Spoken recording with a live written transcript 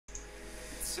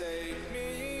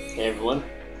Hey everyone,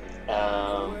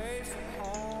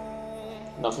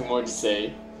 nothing more to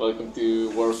say. Welcome to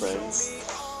Warfriends,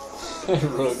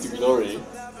 Road to Glory,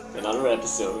 another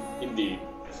episode, indeed.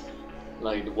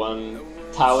 Like the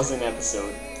 1000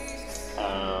 episode,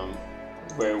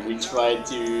 where we try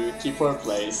to keep our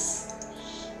place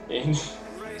in,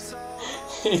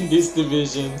 in this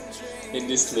division, in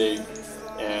this league,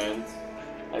 and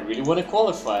I really want to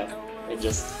qualify. I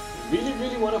just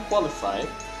really want to qualify.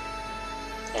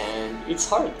 And it's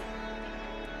hard.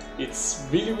 It's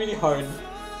really hard.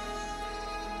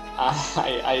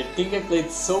 I think I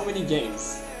played so many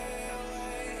games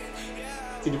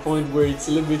to the point where it's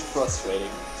a little bit frustrating,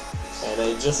 and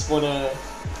I just wanna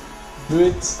do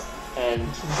it and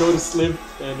go to sleep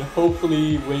and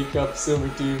hopefully wake up Silver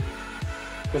 2,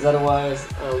 because otherwise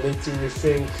I'll need to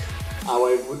rethink how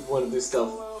I would want to do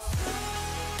stuff.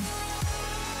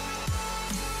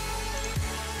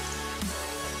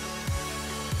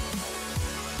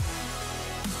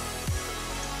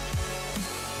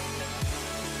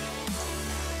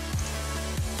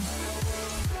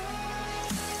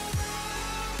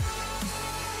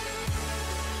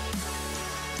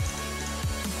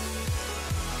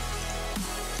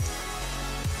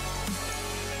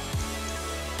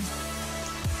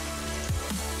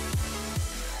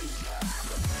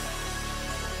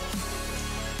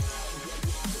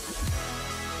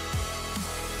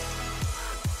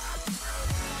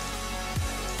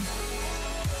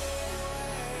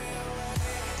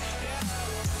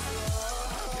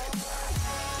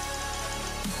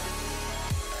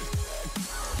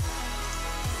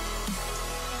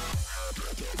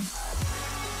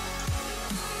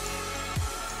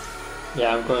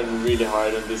 Yeah, I'm going really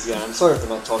hard on this guy. I'm sorry for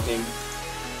not talking.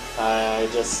 I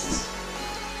just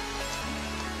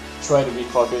try to be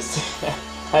focused.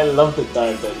 I love the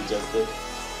dive that he just did.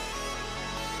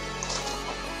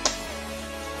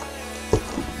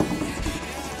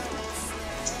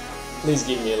 Please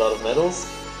give me a lot of medals.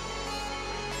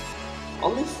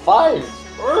 Only 5!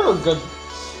 Oh god!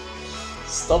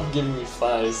 Stop giving me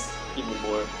 5s. Give me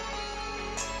more.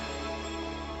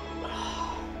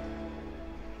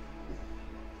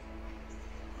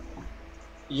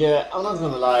 Yeah, I'm not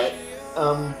gonna lie,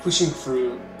 I'm pushing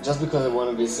through just because I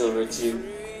want to be Silver 2.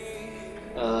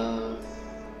 I'm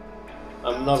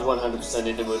not 100%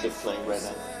 in the mood of playing right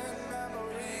now.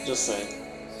 Just saying.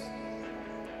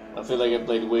 I feel like I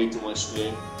played way too much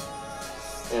today.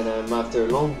 And after a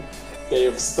long day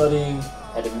of studying,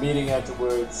 had a meeting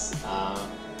afterwards,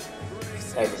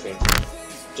 everything.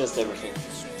 Just everything.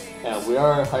 We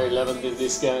are higher level than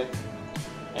this guy,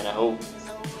 and I hope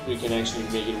we can actually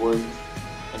make it work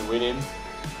and win him.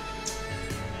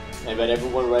 I bet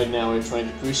everyone right now are trying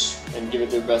to push and give it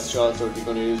their best shot, or they're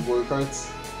gonna use war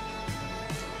cards.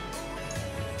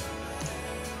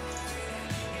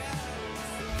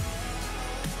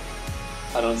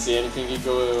 I don't see anything he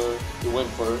went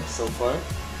for so far.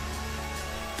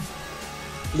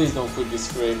 Please don't put this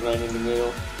grave right in the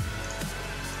middle.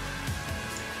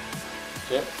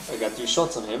 Yep, I got 2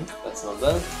 shots on him. That's not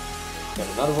bad. Got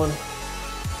another one.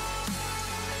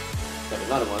 Got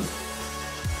another one.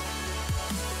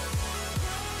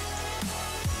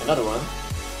 Another one.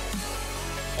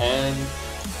 And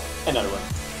another one.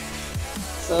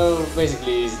 So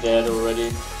basically he's dead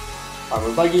already.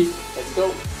 Armor buggy, let's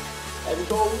go. Let's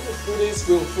go, let's do this,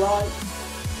 we'll fly.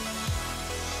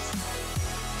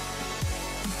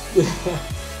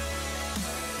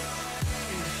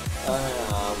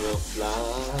 We'll fly.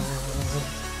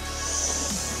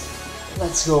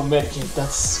 Let's go medkit,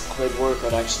 that's great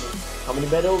workout actually. How many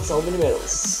medals? How many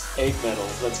medals? 8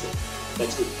 medals, let's go.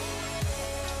 That's good.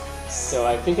 So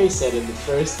I think I said in the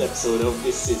first episode of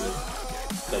this season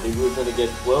that if we're gonna get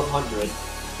 1200,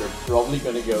 we're probably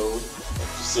gonna go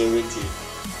to Series 2.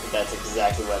 And that's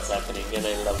exactly what's happening, and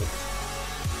I love it.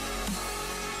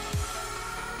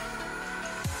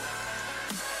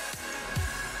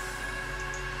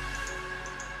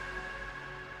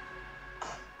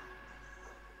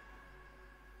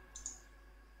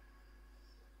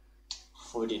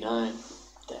 $49.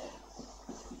 Damn.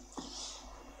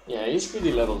 Yeah, he's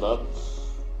pretty leveled up.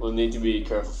 We'll need to be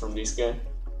careful from this guy.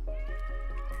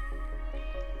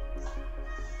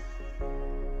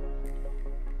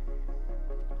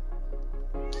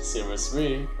 Silver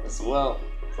 3 as well.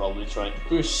 Probably trying to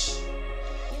push.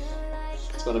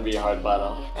 It's gonna be a hard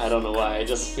battle. I don't know why, I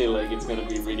just feel like it's gonna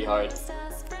be really hard.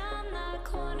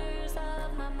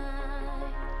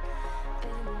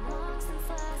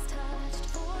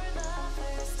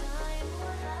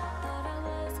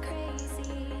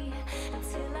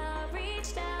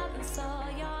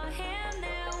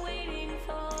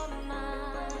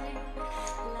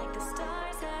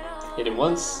 Hit him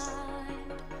once.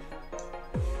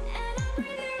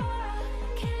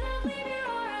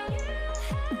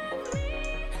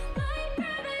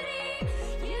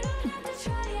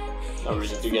 No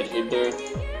reason to get hit there.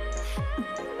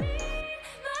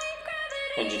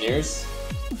 Engineers.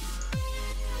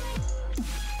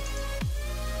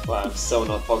 Wow, I'm so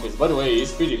not focused. By the way,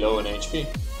 he's pretty low in HP.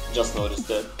 Just noticed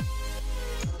that.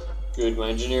 Good, my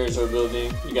engineers are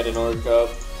building. You got an orc up.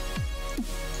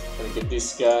 Gonna get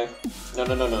this guy. No,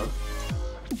 no, no, no.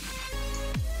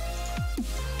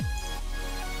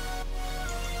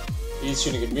 He's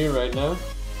shooting at me right now.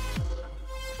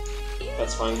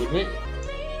 That's fine with me.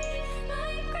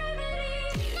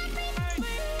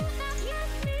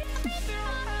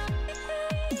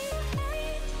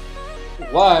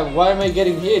 Why am I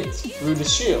getting hit through the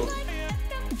shield?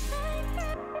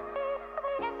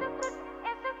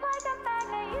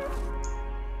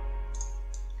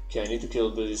 Okay, I need to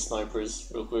kill these snipers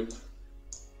real quick.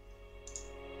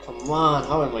 Come on,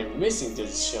 how am I missing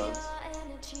this shot?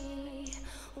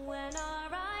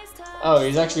 Oh,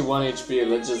 he's actually 1 HP,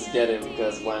 let's just get him,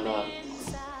 because why not?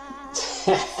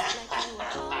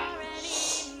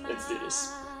 Let's do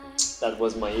this. That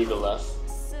was my eagle laugh.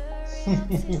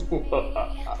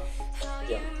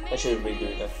 Yeah, I should have been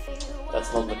doing that.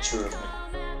 That's not mature of me.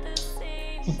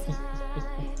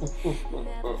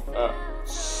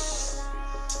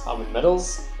 How many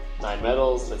medals? 9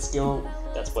 medals, let's go.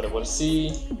 That's what I want to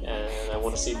see. And I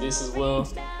want to see this as well.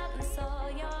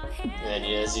 And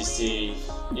as you see,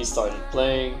 he started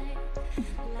playing.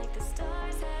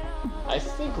 I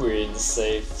think we're in the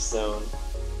safe zone.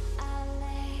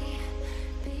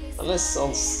 Unless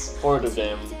all 4 of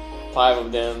them, 5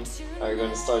 of them are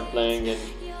gonna start playing and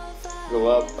go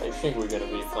up, I think we're gonna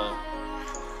be fine.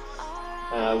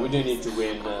 We do need to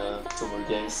win 2 more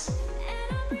games.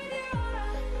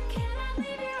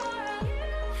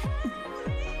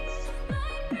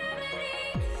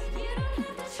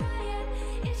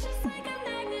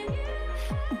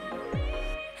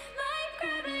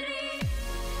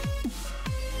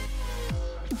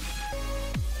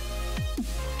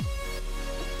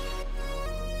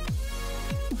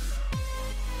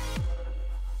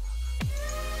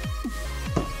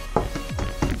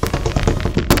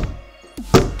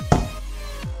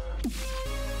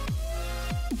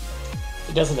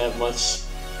 It doesn't have much.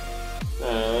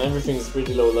 Everything's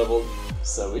pretty low level,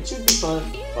 so it should be fun,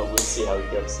 but we'll see how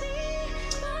it goes.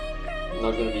 I'm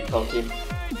not gonna be cocky,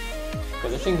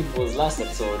 because I think it was last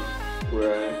episode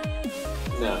where,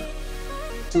 no,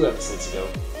 2 episodes ago,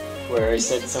 where I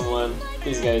said to someone,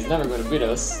 this guy is never gonna beat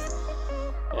us,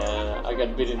 and I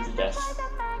got beaten to death.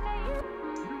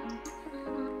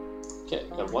 Okay,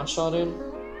 got 1 shot in,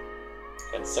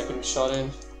 got 2nd shot in.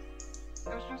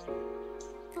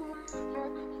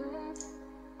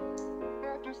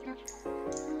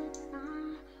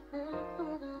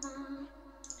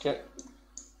 Okay.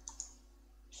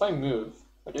 If I move,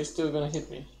 are they still gonna hit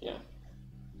me? Yeah.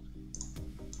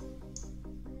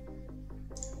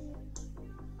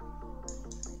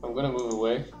 I'm gonna move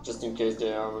away, just in case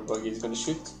the armor buggy is gonna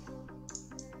shoot.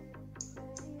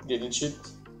 Didn't shoot.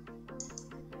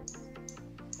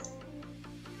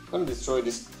 I'm gonna destroy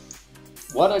this.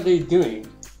 What are they doing?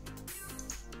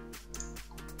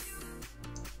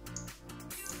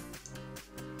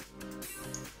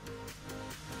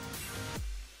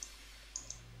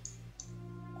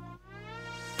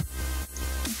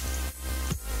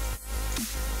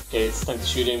 Okay, it's time to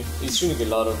shoot him. He's shooting a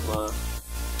lot of...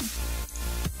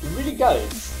 He really got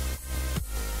it.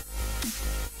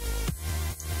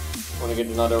 Wanna get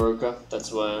another orca,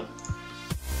 that's why...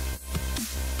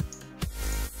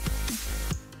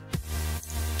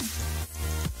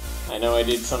 I know I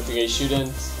did something I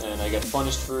shouldn't, and I got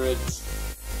punished for it.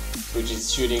 Which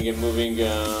is shooting a moving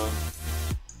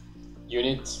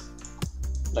unit,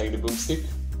 like the boomstick.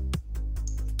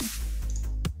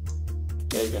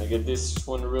 Okay, gonna get this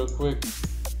one real quick.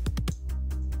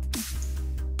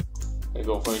 Gonna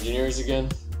go for engineers again.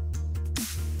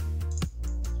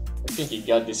 I think he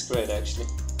got this crate actually.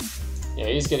 Yeah,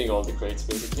 he's getting all the crates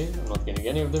basically. I'm not getting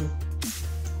any of them.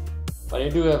 But I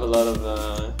do have a lot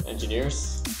of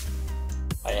engineers.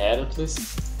 I had at least.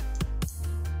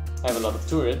 I have a lot of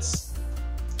turrets.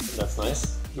 That's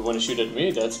nice. You wanna shoot at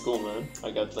me? That's cool, man.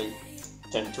 I got like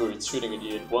 10 turrets shooting at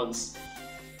you at once.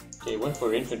 Okay, went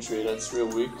for infantry, that's real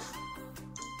weak.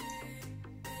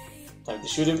 Time to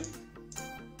shoot him.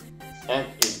 And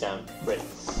he's down. Great.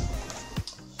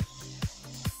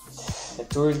 The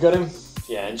turret got him?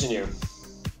 Yeah, engineer.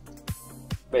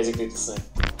 Basically the same.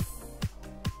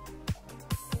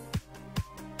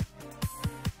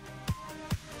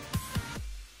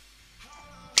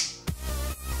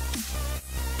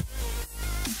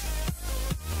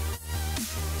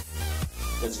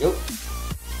 Let's go.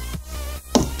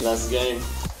 Last game,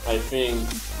 I think,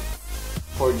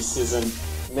 for this season.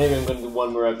 Maybe I'm gonna do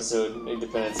one more episode, it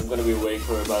depends. I'm gonna be awake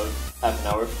for about half an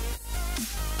hour.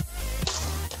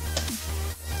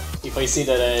 If I see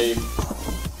that I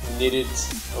need it,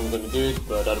 I'm gonna do it,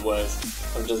 but otherwise,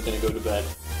 I'm just gonna go to bed.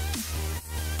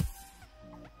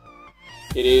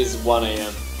 It is 1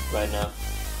 AM right now,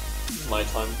 my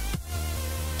time.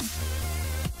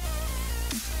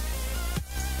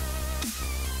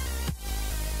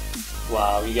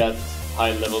 Wow, we got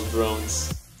high level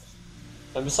drones.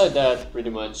 And beside that, pretty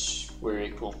much we're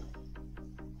equal.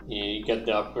 You get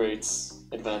the upgrades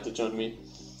advantage on me.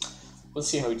 We'll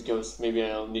see how it goes. Maybe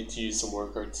I'll need to use some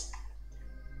work cards.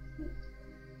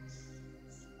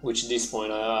 Which at this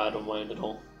point I don't mind at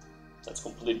all. That's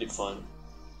completely fine.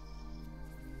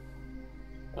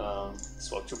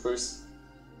 Swap troopers.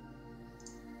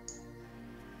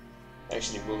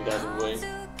 Actually move that away.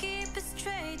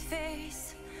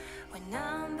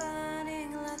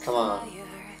 Come on,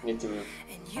 need to move.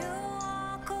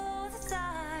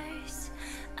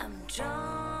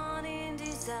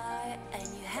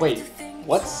 Wait,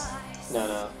 what?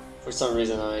 No. For some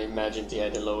reason I imagined he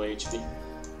had a low HP.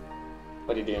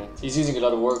 But he didn't. He's using a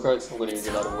lot of war cards, I'm gonna use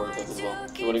a lot of war cards as well.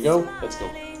 You wanna go? Let's go.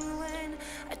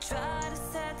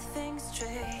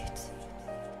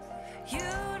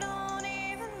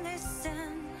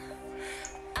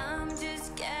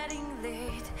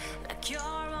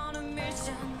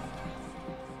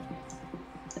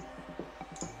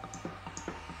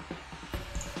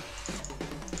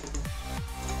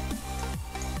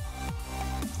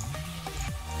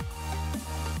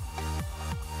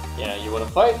 Yeah, you wanna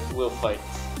fight? We'll fight.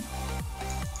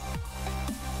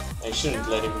 I shouldn't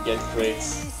let him get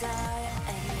crates.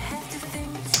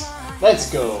 Let's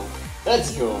go!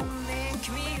 Let's go!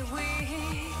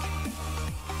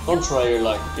 Don't try your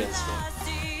luck against me.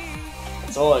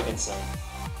 That's all I can say.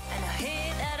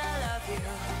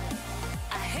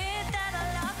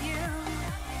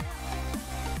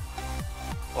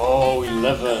 Oh,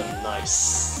 11.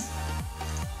 Nice.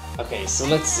 Okay, so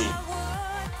let's see.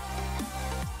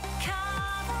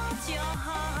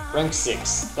 Rank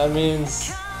 6. That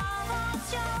means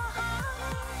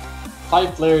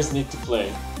 5 players need to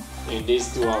play in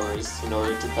these 2 hours in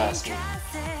order to pass me.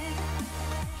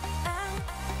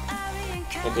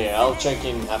 Okay, I'll check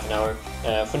in half an hour.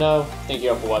 For now, thank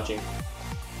you all for watching.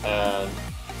 And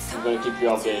I'm gonna keep you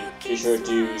updated. Be sure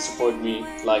to support me,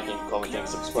 liking, commenting,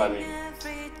 subscribing,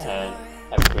 and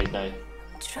have a great night.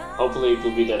 Hopefully it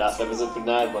will be the last episode for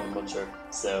tonight, but I'm not sure.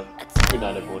 So, good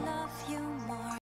night everyone.